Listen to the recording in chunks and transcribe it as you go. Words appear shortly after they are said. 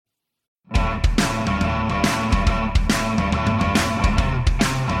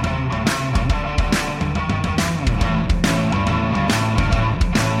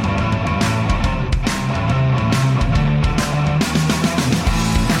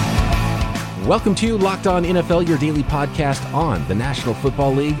Welcome to Locked On NFL, your daily podcast on the National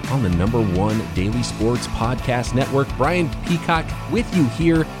Football League on the #1 daily sports podcast network. Brian Peacock with you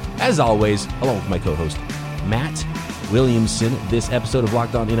here, as always, along with my co-host, Matt Williamson. This episode of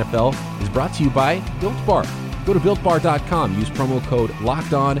Locked On NFL is brought to you by Built Bar. Go to BuiltBar.com, use promo code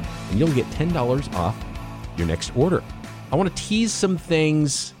LOCKEDON, and you'll get $10 off your next order. I want to tease some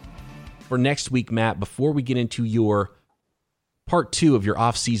things for next week, Matt, before we get into your part 2 of your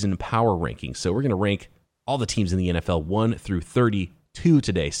off-season power rankings. So we're going to rank all the teams in the NFL 1 through 32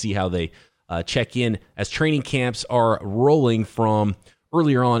 today, see how they check in as training camps are rolling from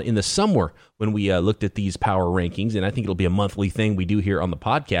earlier on in the summer when we looked at these power rankings, and I think it'll be a monthly thing we do here on the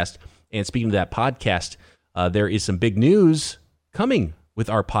podcast. And speaking of that podcast, there is some big news coming with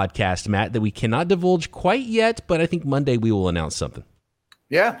our podcast, Matt, that we cannot divulge quite yet, but I think Monday we will announce something.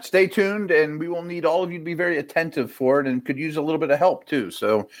 Yeah, stay tuned, and we will need all of you to be very attentive for it and could use a little bit of help, too.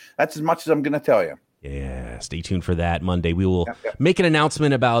 So that's as much as I'm going to tell you. Yeah, stay tuned for that Monday. We will make an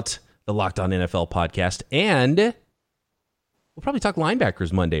announcement about the Locked On NFL podcast, and we'll probably talk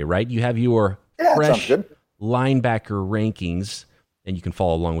linebackers Monday, right? You have your fresh linebacker rankings, and you can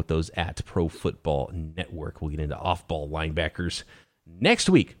follow along with those at Pro Football Network. We'll get into off-ball linebackers next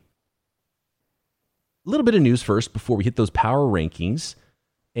week. A little bit of news first before we hit those power rankings.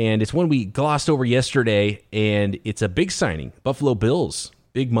 And it's one we glossed over yesterday, and it's a big signing. Buffalo Bills,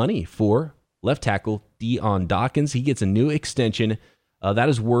 big money for left tackle Dion Dawkins. He gets a new extension. That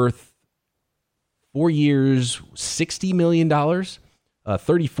is worth 4 years, $60 million.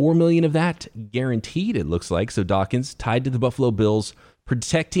 $34 million of that guaranteed, it looks like. So Dawkins tied to the Buffalo Bills,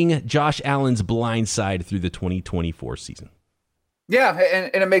 protecting Josh Allen's blind side through the 2024 season. Yeah,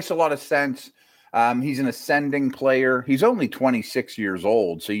 and it makes a lot of sense. He's an ascending player. He's only 26 years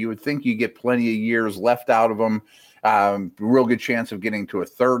old, so you would think you get plenty of years left out of him. Real good chance of getting to a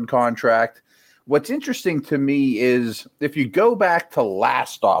third contract. What's interesting to me is if you go back to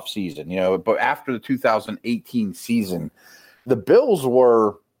last offseason, but after the 2018 season, the Bills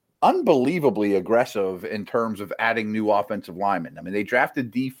were unbelievably aggressive in terms of adding new offensive linemen. I mean, they drafted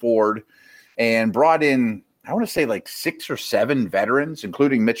Dee Ford and brought in, I want to say like 6 or 7 veterans,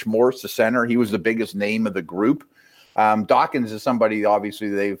 including Mitch Morse, the center. He was the biggest name of the group. Dawkins is somebody,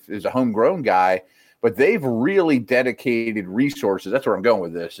 obviously, is a homegrown guy, but they've really dedicated resources. That's where I'm going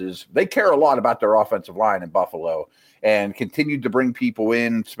with this, is they care a lot about their offensive line in Buffalo and continued to bring people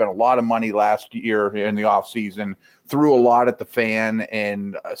in, spent a lot of money last year in the offseason, threw a lot at the fan,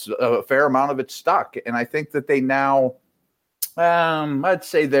 and a fair amount of it stuck. And I think that they now, I'd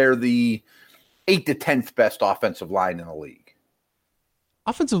say they're the 8th to 10th best offensive line in the league.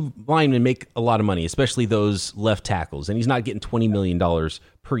 Offensive linemen make a lot of money, especially those left tackles, and he's not getting $20 million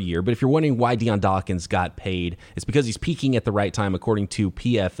per year. But if you're wondering why Dion Dawkins got paid, it's because he's peaking at the right time. According to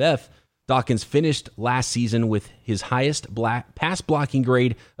PFF, Dawkins finished last season with his highest pass blocking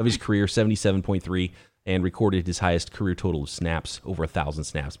grade of his career, 77.3, and recorded his highest career total of snaps, over 1,000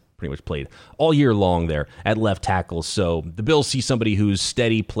 snaps, pretty much played all year long there at left tackle. So the Bills see somebody who's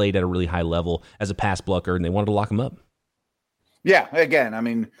steady, played at a really high level as a pass blocker, and they wanted to lock him up. Yeah, again, I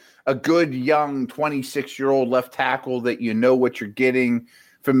mean, a good young 26-year-old left tackle that you know what you're getting,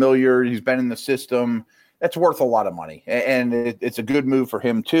 familiar, he's been in the system, that's worth a lot of money. And it's a good move for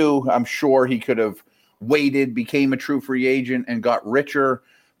him, too. I'm sure he could have waited, became a true free agent, and got richer.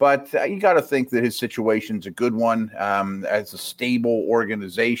 But you got to think that his situation's a good one, as a stable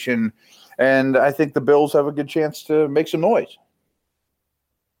organization. And I think the Bills have a good chance to make some noise.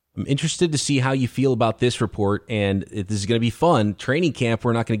 I'm interested to see how you feel about this report, and this is going to be fun. Training camp,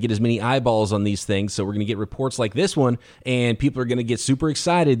 we're not going to get as many eyeballs on these things, so we're going to get reports like this one, and people are going to get super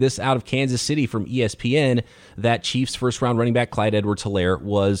excited. This out of Kansas City from ESPN, that Chiefs first-round running back Clyde Edwards-Helaire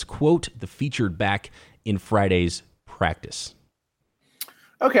was, quote, the featured back in Friday's practice.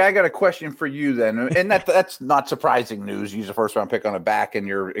 Okay, I got a question for you then. And that's not surprising news. Use a first-round pick on a back and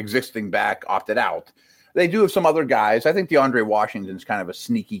your existing back opted out. They do have some other guys. I think DeAndre Washington's kind of a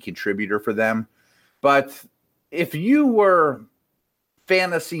sneaky contributor for them. But if you were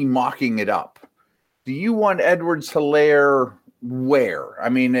fantasy mocking it up, do you want Edwards-Helaire where? I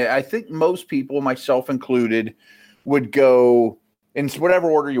mean, I think most people, myself included, would go in whatever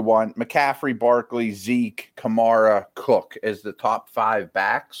order you want: McCaffrey, Barkley, Zeke, Kamara, Cook as the top 5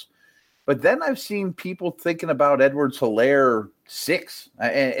 backs. But then I've seen people thinking about Edwards-Helaire 6.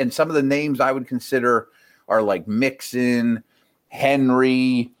 And some of the names I would consider are like Mixon,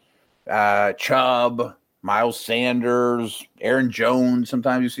 Henry, Chubb, Miles Sanders, Aaron Jones.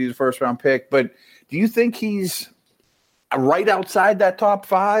 Sometimes you see the first-round pick. But do you think he's right outside that top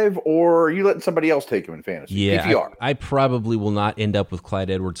 5, or are you letting somebody else take him in fantasy? Yeah, I probably will not end up with Clyde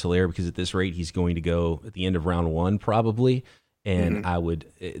Edwards-Helaire because at this rate, he's going to go at the end of round 1 probably. And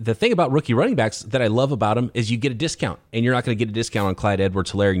the thing about rookie running backs that I love about him is you get a discount, and you're not going to get a discount on Clyde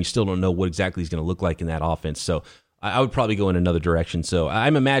Edwards-Helaire, and you still don't know what exactly he's going to look like in that offense. So I would probably go in another direction. So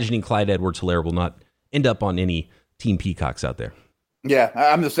I'm imagining Clyde Edwards-Helaire will not end up on any Team Peacocks out there. Yeah,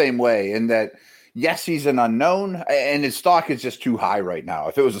 I'm the same way in that, yes, he's an unknown, and his stock is just too high right now.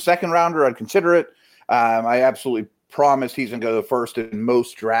 If it was a second rounder, I'd consider it. I absolutely promise he's going to go first in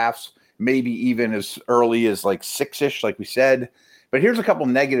most drafts, maybe even as early as like 6-ish, like we said. But here's a couple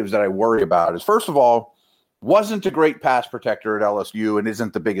negatives that I worry about. Is first of all, wasn't a great pass protector at LSU and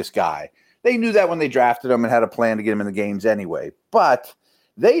isn't the biggest guy. They knew that when they drafted him and had a plan to get him in the games anyway. But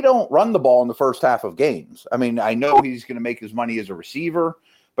they don't run the ball in the first half of games. I mean, I know he's going to make his money as a receiver,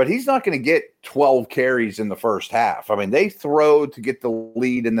 but he's not going to get 12 carries in the first half. I mean, they throw to get the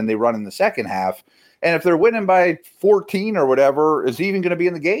lead, and then they run in the second half. And if they're winning by 14 or whatever, is he even going to be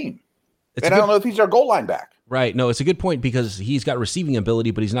in the game? I don't know if he's our goal line back. Right. No, it's a good point because he's got receiving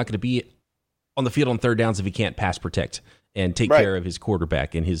ability, but he's not going to be on the field on third downs if he can't pass protect and take care of his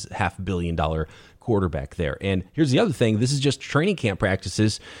quarterback and his $500 million quarterback there. And here's the other thing. This is just training camp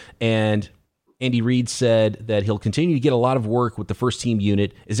practices, and Andy Reid said that he'll continue to get a lot of work with the first team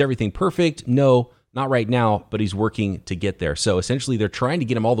unit. Is everything perfect? No, not right now, but he's working to get there. So essentially they're trying to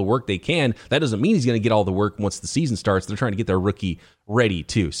get him all the work they can. That doesn't mean he's going to get all the work once the season starts. They're trying to get their rookie ready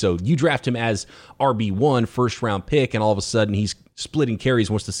too. So you draft him as RB1 first round pick, and all of a sudden he's splitting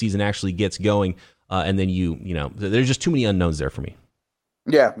carries once the season actually gets going. And then you know, there's just too many unknowns there for me.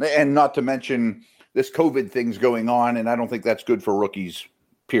 Yeah. And not to mention this COVID thing's going on, and I don't think that's good for rookies,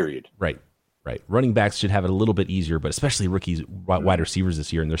 period. Right. Running backs should have it a little bit easier, but especially rookies, wide receivers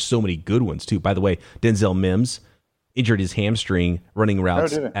this year. And there's so many good ones too. By the way, Denzel Mims injured his hamstring running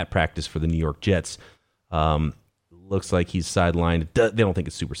routes at practice for the New York Jets. Looks like he's sidelined. They don't think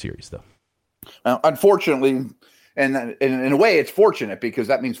it's super serious though. Unfortunately, and in a way it's fortunate because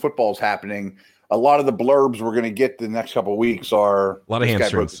that means football's happening. A lot of the blurbs we're going to get the next couple of weeks are a lot of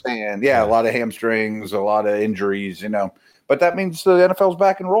hamstrings. A lot of hamstrings, a lot of injuries, but that means the NFL's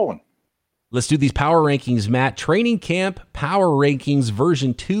back and rolling. Let's do these power rankings, Matt. Training camp power rankings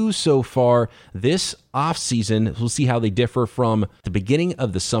version 2 so far this offseason. We'll see how they differ from the beginning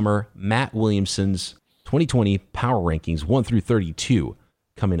of the summer. Matt Williamson's 2020 power rankings 1 through 32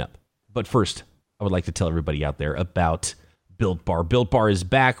 coming up. But first, I would like to tell everybody out there about Built Bar. Built Bar is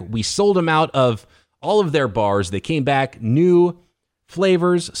back. We sold them out of all of their bars. They came back, new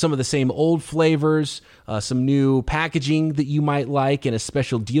flavors, some of the same old flavors, some new packaging that you might like, and a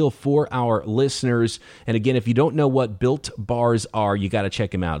special deal for our listeners. And again, if you don't know what Built Bars are, you got to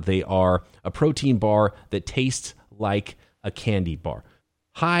check them out. They are a protein bar that tastes like a candy bar.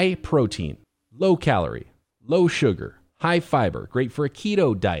 High protein, low calorie, low sugar, high fiber, great for a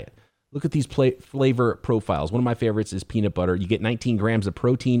keto diet. Look at these flavor profiles. One of my favorites is peanut butter. You get 19 grams of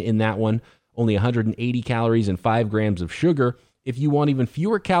protein in that one, only 180 calories and 5 grams of sugar. If you want even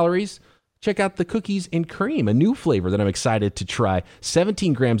fewer calories, check out the cookies and cream, a new flavor that I'm excited to try.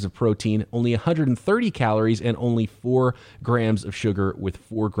 17 grams of protein, only 130 calories, and only 4 grams of sugar with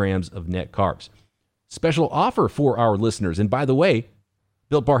 4 grams of net carbs. Special offer for our listeners. And by the way,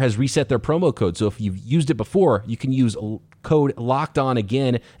 Built Bar has reset their promo code. So if you've used it before, you can use code Locked On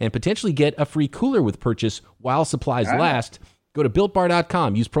again and potentially get a free cooler with purchase while supplies last. Go to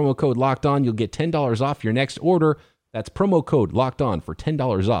BuiltBar.com. Use promo code Locked On. You'll get $10 off your next order. That's promo code Locked On for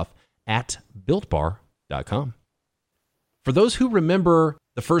 $10 off at BuiltBar.com. For those who remember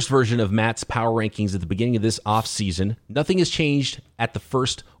the first version of Matt's power rankings at the beginning of this offseason, nothing has changed at the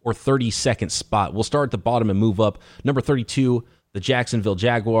first or 32nd spot. We'll start at the bottom and move up. Number 32, the Jacksonville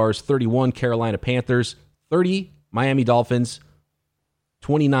Jaguars. 31, Carolina Panthers. 30, Miami Dolphins.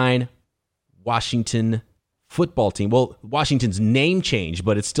 29, Washington football team. Well, Washington's name changed,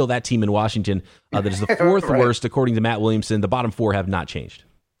 but it's still that team in Washington that is the fourth worst, according to Matt Williamson. The bottom 4 have not changed.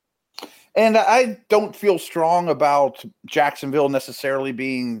 And I don't feel strong about Jacksonville necessarily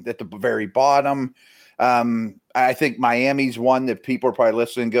being at the very bottom. I think Miami's one that people are probably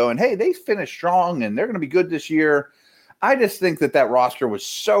listening going, hey, they finished strong and they're going to be good this year. I just think that roster was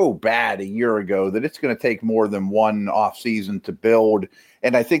so bad a year ago that it's going to take more than one offseason to build.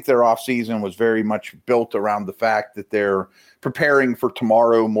 And I think their offseason was very much built around the fact that they're preparing for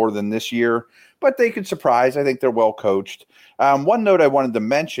tomorrow more than this year. But they could surprise. I think they're well coached. One note I wanted to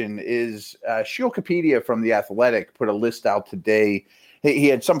mention is Shilkapedia from The Athletic put a list out today. He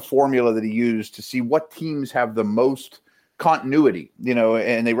had some formula that he used to see what teams have the most continuity,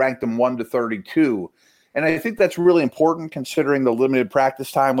 and they ranked them 1 to 32. And I think that's really important considering the limited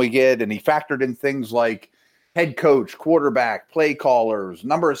practice time we get. And he factored in things like head coach, quarterback, play callers,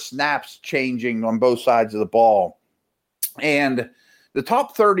 number of snaps changing on both sides of the ball. And the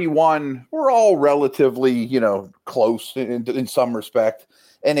top 31 were all relatively, close in some respect.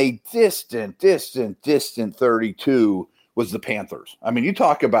 And a distant 32 was the Panthers. I mean, you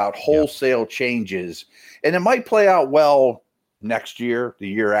talk about wholesale changes, and it might play out well next year, the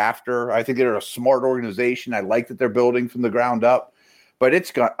year after. I think they're a smart organization. I like that they're building from the ground up, but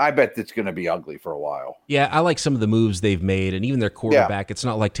I bet it's going to be ugly for a while. Yeah, I like some of the moves they've made, and even their quarterback. Yeah. It's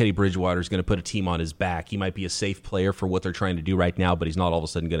not like Teddy Bridgewater is going to put a team on his back. He might be a safe player for what they're trying to do right now, but he's not all of a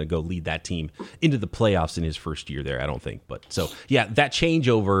sudden going to go lead that team into the playoffs in his first year there, I don't think. But so, yeah, that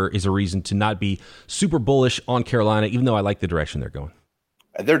changeover is a reason to not be super bullish on Carolina, even though I like the direction they're going.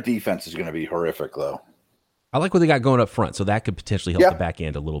 Their defense is going to be horrific, though. I like what they got going up front, so that could potentially help the back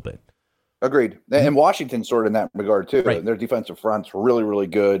end a little bit. Agreed. And Washington's sort of in that regard, too. Right. Their defensive front's really, really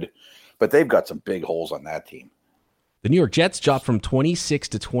good, but they've got some big holes on that team. The New York Jets dropped from 26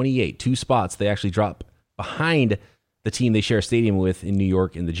 to 28, 2 spots. They actually drop behind the team they share a stadium with in New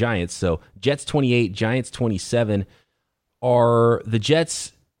York and the Giants. So Jets 28, Giants 27. Are the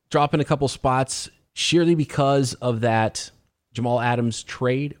Jets dropping a couple spots sheerly because of that Jamal Adams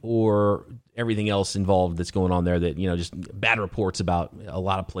trade, or everything else involved that's going on there that, just bad reports about a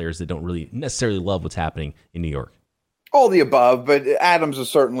lot of players that don't really necessarily love what's happening in New York? All the above, but Adams is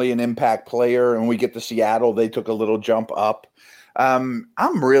certainly an impact player, and we get to Seattle. They took a little jump up. I'm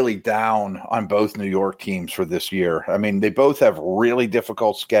really down on both New York teams for this year. I mean, they both have really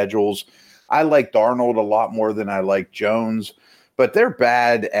difficult schedules. I like Darnold a lot more than I like Jones, but they're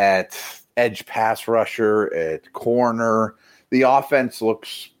bad at edge pass rusher, at corner. The offense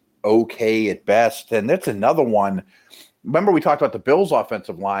looks okay at best. And that's another one. Remember, we talked about the Bills'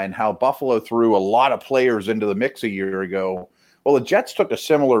 offensive line, how Buffalo threw a lot of players into the mix a year ago. Well, the Jets took a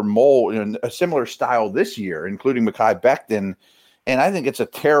similar mold and a similar style this year, including Mekhi Becton. And I think it's a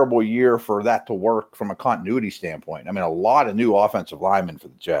terrible year for that to work from a continuity standpoint. I mean, a lot of new offensive linemen for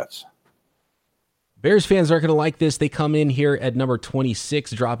the Jets. Bears fans aren't going to like this. They come in here at number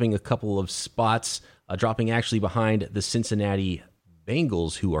 26, dropping a couple of spots, dropping actually behind the Cincinnati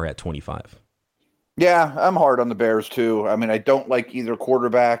Bengals, who are at 25. Yeah, I'm hard on the Bears, too. I mean, I don't like either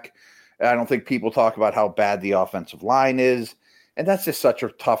quarterback. I don't think people talk about how bad the offensive line is, and that's just such a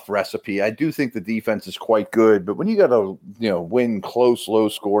tough recipe. I do think the defense is quite good, but when you got to, win close,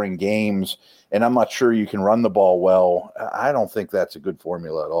 low-scoring games, and I'm not sure you can run the ball well, I don't think that's a good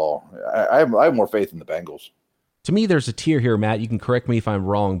formula at all. I have more faith in the Bengals. To me, there's a tier here, Matt. You can correct me if I'm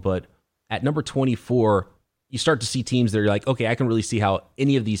wrong, but at number 24, you start to see teams that are like, okay, I can really see how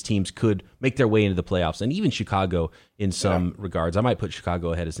any of these teams could make their way into the playoffs, and even Chicago in some regards. I might put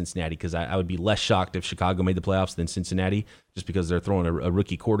Chicago ahead of Cincinnati because I would be less shocked if Chicago made the playoffs than Cincinnati, just because they're throwing a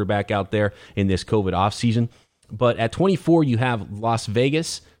rookie quarterback out there in this COVID offseason. But at 24, you have Las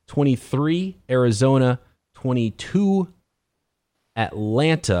Vegas, 23, Arizona, 22,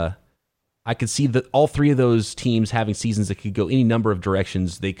 Atlanta. I could see that all three of those teams having seasons that could go any number of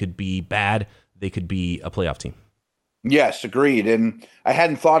directions. They could be bad. They could be a playoff team. Yes, agreed. And I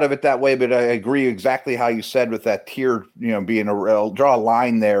hadn't thought of it that way, but I agree exactly how you said with that tier, being draw a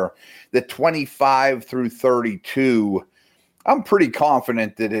line there. The 25 through 32, I'm pretty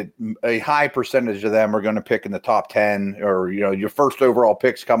confident that a high percentage of them are going to pick in the top 10, or, your first overall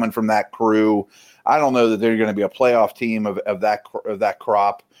picks coming from that crew. I don't know that they're going to be a playoff team of that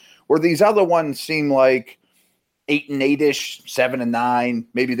crop. Where these other ones seem like 8-8-ish, 7-9.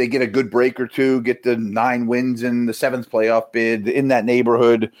 Maybe they get a good break or two, get the 9 wins in the 7th playoff bid in that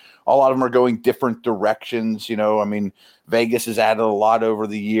neighborhood. A lot of them are going different directions. I mean, Vegas has added a lot over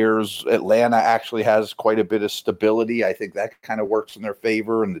the years. Atlanta actually has quite a bit of stability. I think that kind of works in their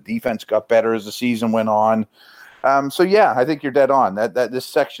favor, and the defense got better as the season went on. So yeah, I think you're dead on. That this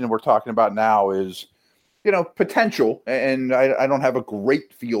section we're talking about now is, potential, and I don't have a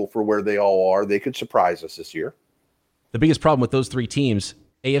great feel for where they all are. They could surprise us this year. The biggest problem with those three teams,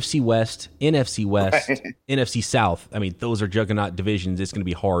 AFC West, NFC West, NFC South, I mean, those are juggernaut divisions. It's going to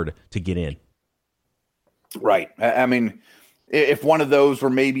be hard to get in. Right. I mean, if one of those were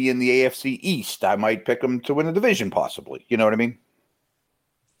maybe in the AFC East, I might pick them to win a division possibly. You know what I mean?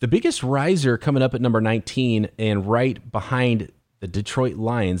 The biggest riser coming up at number 19 and right behind the Detroit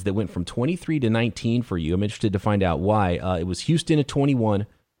Lions that went from 23 to 19 for you. I'm interested to find out why. It was Houston at 21,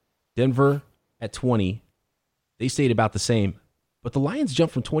 Denver at 20. They stayed about the same, but the Lions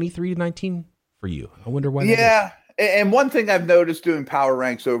jumped from 23 to 19 for you. I wonder why. Yeah, and one thing I've noticed doing power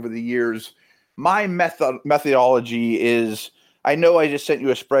ranks over the years, my methodology is I know I just sent you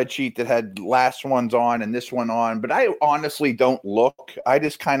a spreadsheet that had last one's on and this one on, but I honestly don't look. I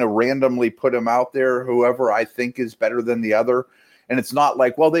just kind of randomly put them out there, whoever I think is better than the other. And it's not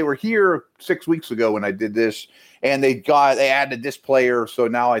like, well, they were here 6 weeks ago when I did this, and they added this player, so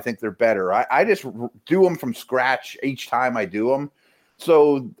now I think they're better. I just do them from scratch each time I do them.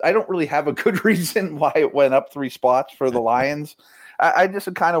 So I don't really have a good reason why it went up 3 spots for the Lions. I just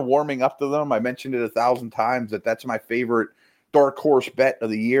am kind of warming up to them. I mentioned it 1,000 times that's my favorite dark horse bet of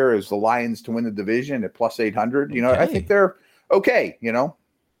the year is the Lions to win the division at plus 800. You know, I think they're okay, you know.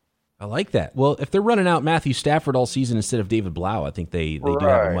 I like that. Well, if they're running out Matthew Stafford all season instead of David Blau, I think they do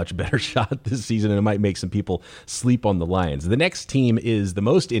have a much better shot this season, and it might make some people sleep on the Lions. The next team is the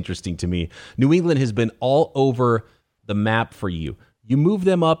most interesting to me. New England has been all over the map for you. You move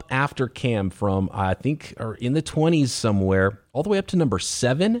them up after Cam from, I think, or in the 20s somewhere, all the way up to number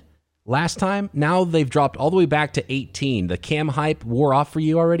 7 last time. Now they've dropped all the way back to 18. The Cam hype wore off for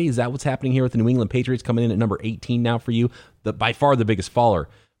you already? Is that what's happening here with the New England Patriots coming in at number 18 now for you? By far the biggest faller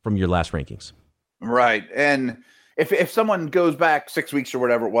from your last rankings. Right. And if someone goes back 6 weeks or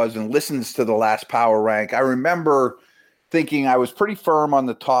whatever it was and listens to the last power rank, I remember thinking I was pretty firm on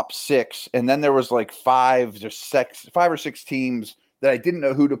the top 6. And then there was like 5 or 6 teams that I didn't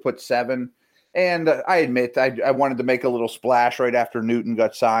know who to put 7. And I admit I wanted to make a little splash right after Newton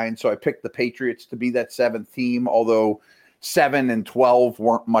got signed. So I picked the Patriots to be that 7th team, although 7 and 12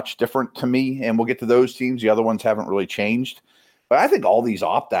 weren't much different to me. And we'll get to those teams. The other ones haven't really changed. But I think all these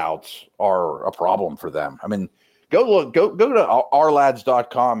opt-outs are a problem for them. I mean, go to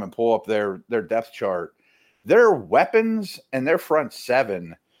ourlads.com and pull up their depth chart. Their weapons and their front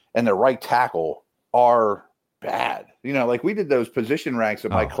 7 and their right tackle are bad. You know, like we did those position ranks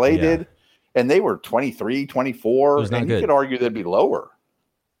that Mike Clay did, and they were 23, 24, and you could argue they'd be lower.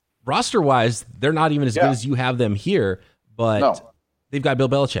 Roster-wise, they're not even as good as you have them here, but they've got Bill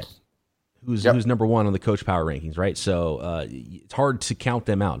Belichick, who's number 1 on the coach power rankings, right? So it's hard to count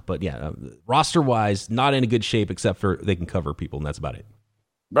them out. But roster-wise, not in a good shape except for they can cover people, and that's about it.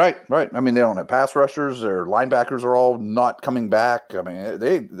 Right. I mean, they don't have pass rushers. Their linebackers are all not coming back. I mean,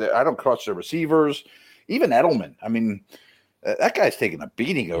 they I don't trust their receivers. Even Edelman. I mean, that guy's taking a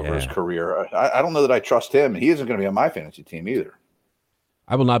beating over his career. I don't know that I trust him. He isn't going to be on my fantasy team either.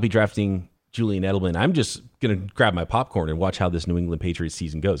 I will not be drafting Julian Edelman. I'm just going to grab my popcorn and watch how this New England Patriots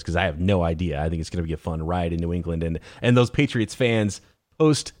season goes because I have no idea. I think it's going to be a fun ride in New England. And those Patriots fans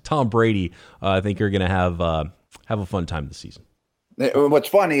post Tom Brady, I think are going to have a fun time this season. What's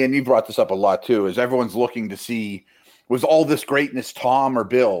funny, and you brought this up a lot too, is everyone's looking to see, was all this greatness Tom or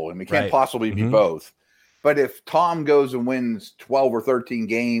Bill? And we can't possibly be both. But if Tom goes and wins 12 or 13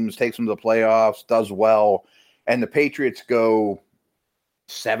 games, takes them to the playoffs, does well, and the Patriots go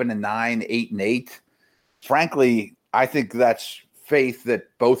 7-9, 8-8, frankly, I think that's faith that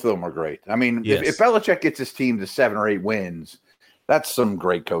both of them are great. I mean, if Belichick gets his team to 7 or 8 wins, that's some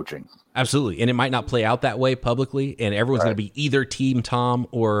great coaching. Absolutely. And it might not play out that way publicly, and everyone's going to be either Team Tom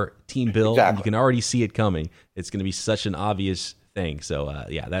or Team Bill. Exactly. And you can already see it coming. It's going to be such an obvious thing. So,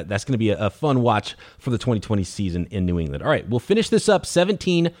 that's going to be a fun watch for the 2020 season in New England. All right, we'll finish this up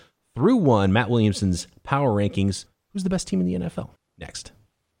 17 through 1. Matt Williamson's power rankings. Who's the best team in the NFL? Next.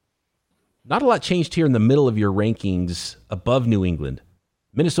 Not a lot changed here in the middle of your rankings above New England.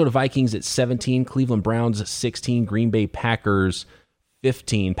 Minnesota Vikings at 17, Cleveland Browns 16, Green Bay Packers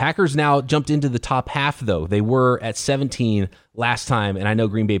 15. Packers now jumped into the top half, though. They were at 17 last time, and I know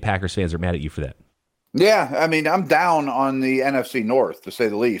Green Bay Packers fans are mad at you for that. Yeah, I mean, I'm down on the NFC North, to say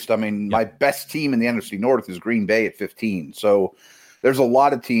the least. I mean, my best team in the NFC North is Green Bay at 15. So there's a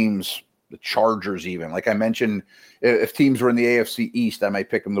lot of teams, the Chargers even. Like I mentioned, if teams were in the AFC East, I might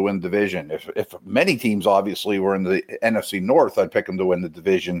pick them to win the division. If many teams obviously were in the NFC North, I'd pick them to win the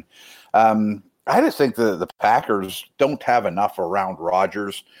division. I just think the Packers don't have enough around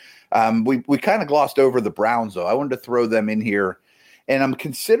Rodgers. We kind of glossed over the Browns, though. I wanted to throw them in here. And I'm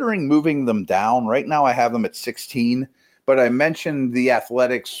considering moving them down. Right now I have them at 16, but I mentioned the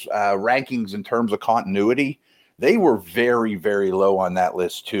Athletics rankings in terms of continuity. They were very, very low on that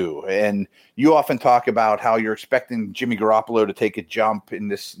list too. And you often talk about how you're expecting Jimmy Garoppolo to take a jump in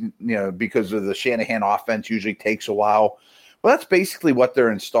this, because of the Shanahan offense usually takes a while. Well, that's basically what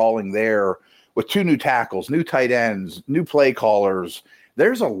they're installing there with 2 new tackles, new tight ends, new play callers.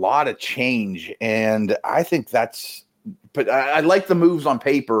 There's a lot of change. And I think but I like the moves on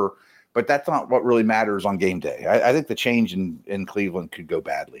paper, but that's not what really matters on game day. I think the change in Cleveland could go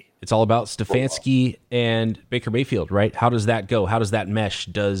badly. It's all about Stefanski and Baker Mayfield, right? How does that go? How does that mesh?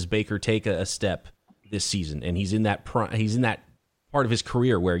 Does Baker take a step this season? And he's in that part of his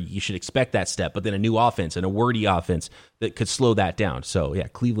career where you should expect that step, but then a new offense and a wordy offense that could slow that down. So yeah,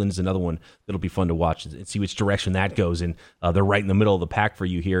 Cleveland is another one that'll be fun to watch and see which direction that goes. And they're right in the middle of the pack for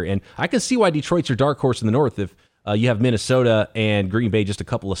you here. And I can see why Detroit's your dark horse in the North if you have Minnesota and Green Bay just a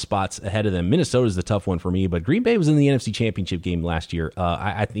couple of spots ahead of them. Minnesota's the tough one for me, but Green Bay was in the NFC Championship game last year.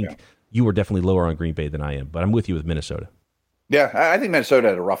 I think you were definitely lower on Green Bay than I am, but I'm with you with Minnesota. Yeah, I think Minnesota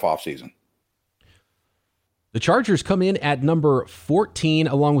had a rough offseason. The Chargers come in at number 14,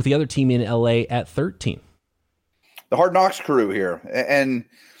 along with the other team in LA at 13. The Hard Knocks crew here. And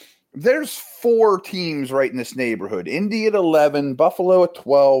there's 4 teams right in this neighborhood. Indy at 11, Buffalo at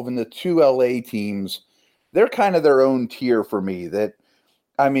 12, and the 2 LA teams. They're kind of their own tier for me that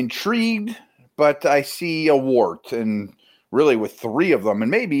I'm intrigued, but I see a wart. And really with 3 of them,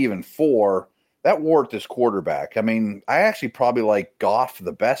 and maybe even 4, that wart is quarterback. I mean, I actually probably like Goff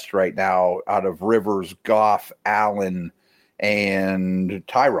the best right now out of Rivers, Goff, Allen, and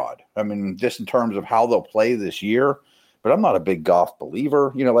Tyrod. I mean, just in terms of how they'll play this year, but I'm not a big Goff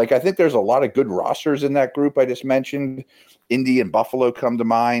believer. I think there's a lot of good rosters in that group I just mentioned. Indy and Buffalo come to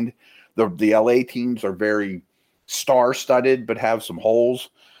mind. The LA teams are very star-studded, but have some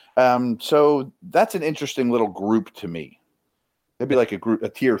holes. So that's an interesting little group to me. It'd be like a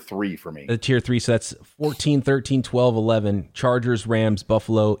tier 3 for me. A tier 3, so that's 14, 13, 12, 11. Chargers, Rams,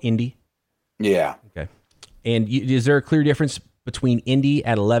 Buffalo, Indy? Yeah. Okay. And is there a clear difference between Indy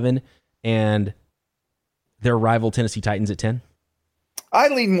at 11 and their rival Tennessee Titans at 10? I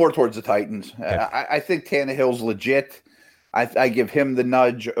lean more towards the Titans. Okay. I think Tannehill's legit. I give him the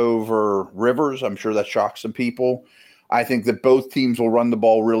nudge over Rivers. I'm sure that shocks some people. I think that both teams will run the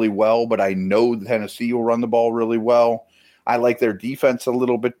ball really well, but I know Tennessee will run the ball really well. I like their defense a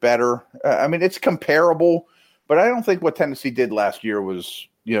little bit better. I mean, it's comparable, but I don't think what Tennessee did last year was,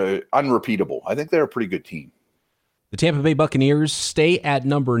 unrepeatable. I think they're a pretty good team. The Tampa Bay Buccaneers stay at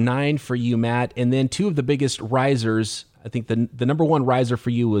number 9 for you, Matt. And then 2 of the biggest risers, I think the number 1 riser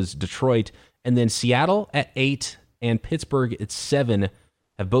for you was Detroit. And then Seattle at 8 and Pittsburgh at 7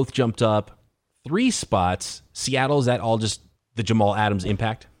 have both jumped up 3 spots. Seattle, is that all just the Jamal Adams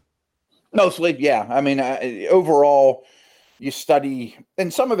impact? Mostly, yeah. I mean, overall, you study,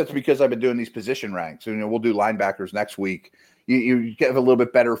 and some of it's because I've been doing these position ranks. We'll do linebackers next week. You get a little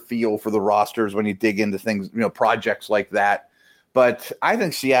bit better feel for the rosters when you dig into things, projects like that. But I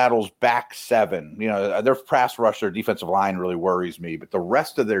think Seattle's back 7. Their pass rush, their defensive line really worries me. But the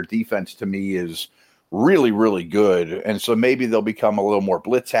rest of their defense to me is really, really good. And so maybe they'll become a little more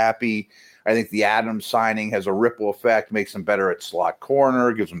blitz happy. I think the Adams signing has a ripple effect, makes them better at slot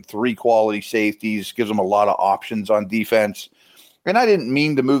corner, gives them 3 quality safeties, gives them a lot of options on defense. And I didn't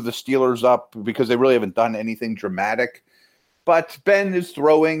mean to move the Steelers up because they really haven't done anything dramatic. But Ben is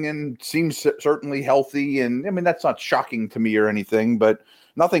throwing and seems certainly healthy. And, I mean, that's not shocking to me or anything, but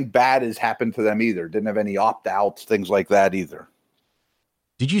nothing bad has happened to them either. Didn't have any opt-outs, things like that either.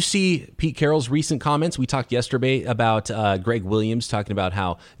 Did you see Pete Carroll's recent comments? We talked yesterday about Greg Williams talking about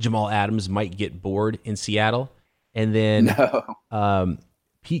how Jamal Adams might get bored in Seattle. And then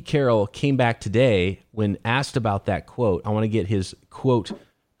Pete Carroll came back today when asked about that quote. I want to get his quote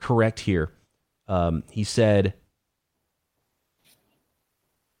correct here. He said,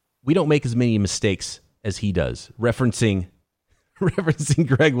 "We don't make as many mistakes as he does," referencing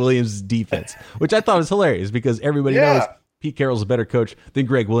Greg Williams' defense, which I thought was hilarious because everybody knows Pete Carroll's a better coach than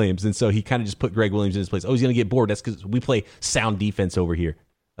Greg Williams. And so he kind of just put Greg Williams in his place. Oh, he's going to get bored. That's because we play sound defense over here.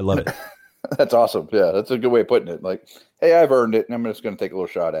 I love it. That's awesome. Yeah, that's a good way of putting it. Like, hey, I've earned it, and I'm just going to take a little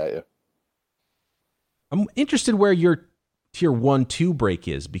shot at you. I'm interested where your tier 1-2 break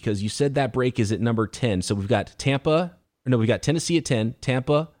is because you said that break is at number 10. So we've got Tennessee at 10,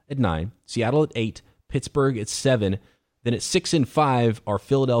 Tampa at 9, Seattle at 8, Pittsburgh at 7. Then at 6 and 5 are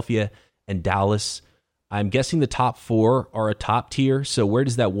Philadelphia and Dallas. I'm guessing the top 4 are a top tier. So where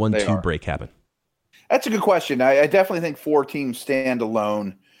does that 1-2 break happen? That's a good question. I definitely think 4 teams stand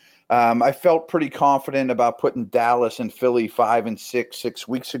alone. I felt pretty confident about putting Dallas and Philly 5 and 6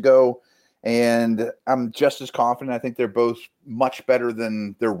 weeks ago. And I'm just as confident. I think they're both much better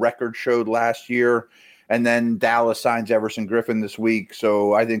than their record showed last year. And then Dallas signs Everson Griffin this week.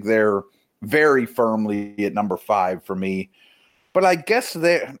 So I think they're very firmly at number 5 for me. But I guess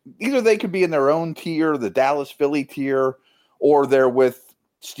either they could be in their own tier, the Dallas-Philly tier, or they're with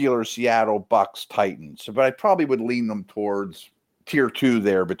Steelers, Seattle, Bucks, Titans. But I probably would lean them towards tier 2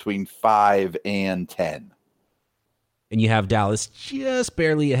 there between 5 and 10. And you have Dallas just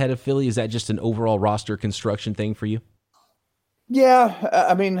barely ahead of Philly. Is that just an overall roster construction thing for you? Yeah.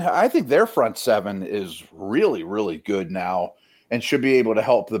 I mean, I think their front 7 is really, really good now. and should be able to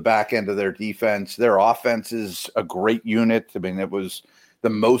help the back end of their defense. Their offense is a great unit. I mean, it was the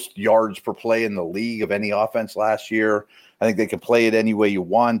most yards per play in the league of any offense last year. I think they can play it any way you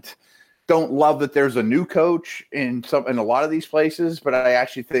want. Don't love that there's a new coach in a lot of these places, but I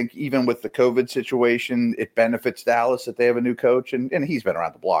actually think even with the COVID situation, it benefits Dallas that they have a new coach, and he's been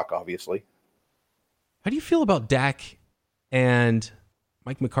around the block, obviously. How do you feel about Dak and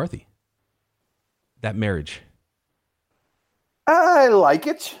Mike McCarthy? That marriage? I like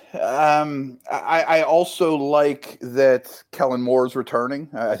it. I also like that Kellen Moore's returning.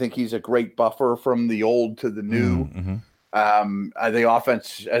 I think he's a great buffer from the old to the new. Mm-hmm. The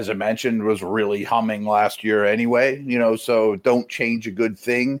offense, as I mentioned, was really humming last year anyway, so don't change a good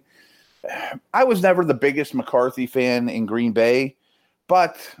thing. I was never the biggest McCarthy fan in Green Bay,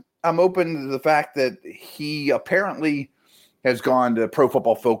 but I'm open to the fact that he apparently has gone to Pro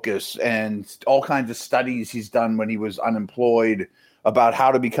Football Focus and all kinds of studies he's done when he was unemployed about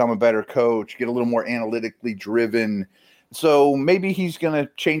how to become a better coach, get a little more analytically driven. So maybe he's going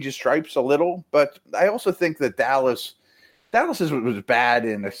to change his stripes a little, but I also think that Dallas was bad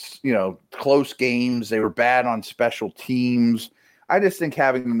in close games. They were bad on special teams. I just think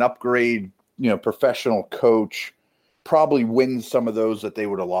having an upgrade, professional coach probably wins some of those that they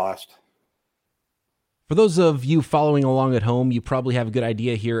would have lost. For those of you following along at home, you probably have a good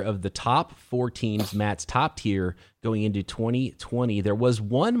idea here of the top 4 teams, Matt's top tier going into 2020. There was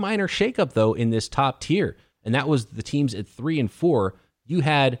one minor shakeup, though, in this top tier, and that was the teams at 3 and 4. You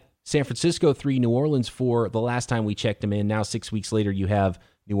had San Francisco 3, New Orleans 4 the last time we checked them in. Now 6 weeks later, you have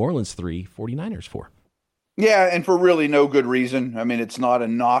New Orleans 3, 49ers 4. Yeah, and for really no good reason. I mean, it's not a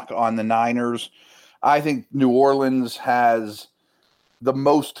knock on the Niners. I think New Orleans has the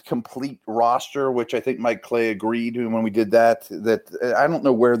most complete roster, which I think Mike Clay agreed when we did that I don't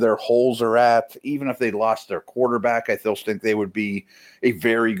know where their holes are at. Even if they lost their quarterback, I still think they would be a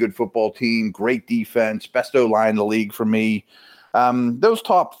very good football team, great defense, best O-line in the league for me. Those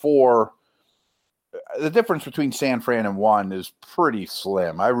top 4, the difference between San Fran and 1 is pretty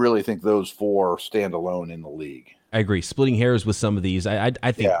slim. I really think those 4 stand alone in the league. I agree. Splitting hairs with some of these. I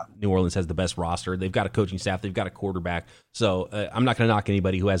think New Orleans has the best roster. They've got a coaching staff. They've got a quarterback. So I'm not going to knock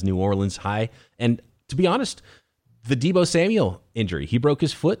anybody who has New Orleans high. And to be honest, the Deebo Samuel injury, he broke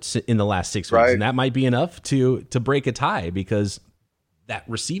his foot in the last 6 weeks. Right. And that might be enough to break a tie, because that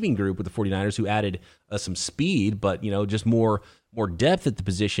receiving group with the 49ers, who added some speed, but just more depth at the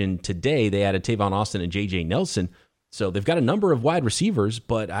position today. They added Tavon Austin and J.J. Nelson. So they've got a number of wide receivers,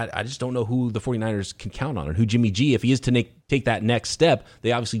 but I just don't know who the 49ers can count on, and who Jimmy G, if he is to take that next step.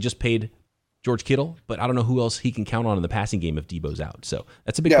 They obviously just paid George Kittle, but I don't know who else he can count on in the passing game if Deebo's out. So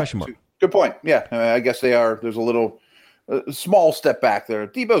that's a big question mark. Good point. Yeah, I guess they are. There's a little small step back there.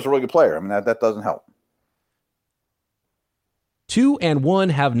 Deebo's a really good player. I mean, that doesn't help. 2 and 1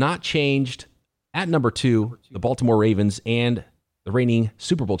 have not changed. At number 2, the Baltimore Ravens and the reigning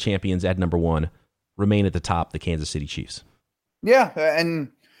Super Bowl champions at number 1 remain at the top, the Kansas City Chiefs. Yeah,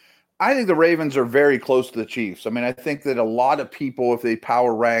 and I think the Ravens are very close to the Chiefs. I mean, I think that a lot of people, if they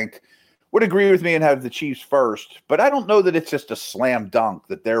power ranked, would agree with me and have the Chiefs first. But I don't know that it's just a slam dunk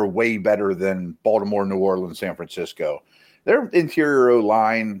that they're way better than Baltimore, New Orleans, San Francisco. Their interior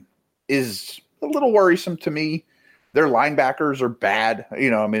O-line is a little worrisome to me. Their linebackers are bad.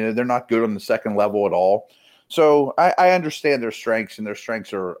 They're not good on the second level at all. So I understand their strengths, and their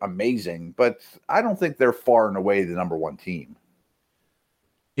strengths are amazing, but I don't think they're far and away the number 1 team.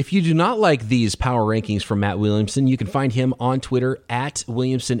 If you do not like these power rankings from Matt Williamson, you can find him on Twitter at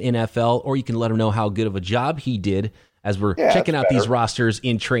WilliamsonNFL, or you can let him know how good of a job he did as we're checking out these rosters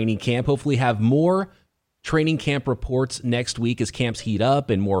in training camp. Hopefully have more training camp reports next week as camps heat up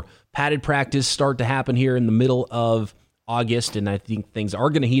and more padded practice start to happen here in the middle of August, and I think things are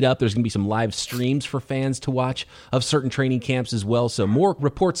going to heat up. There's going to be some live streams for fans to watch of certain training camps as well. So more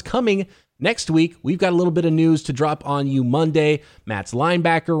reports coming next week. We've got a little bit of news to drop on you Monday. Matt's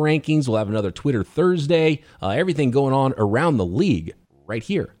linebacker rankings. We'll have another Twitter Thursday. Everything going on around the league right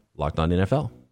here, Locked On NFL.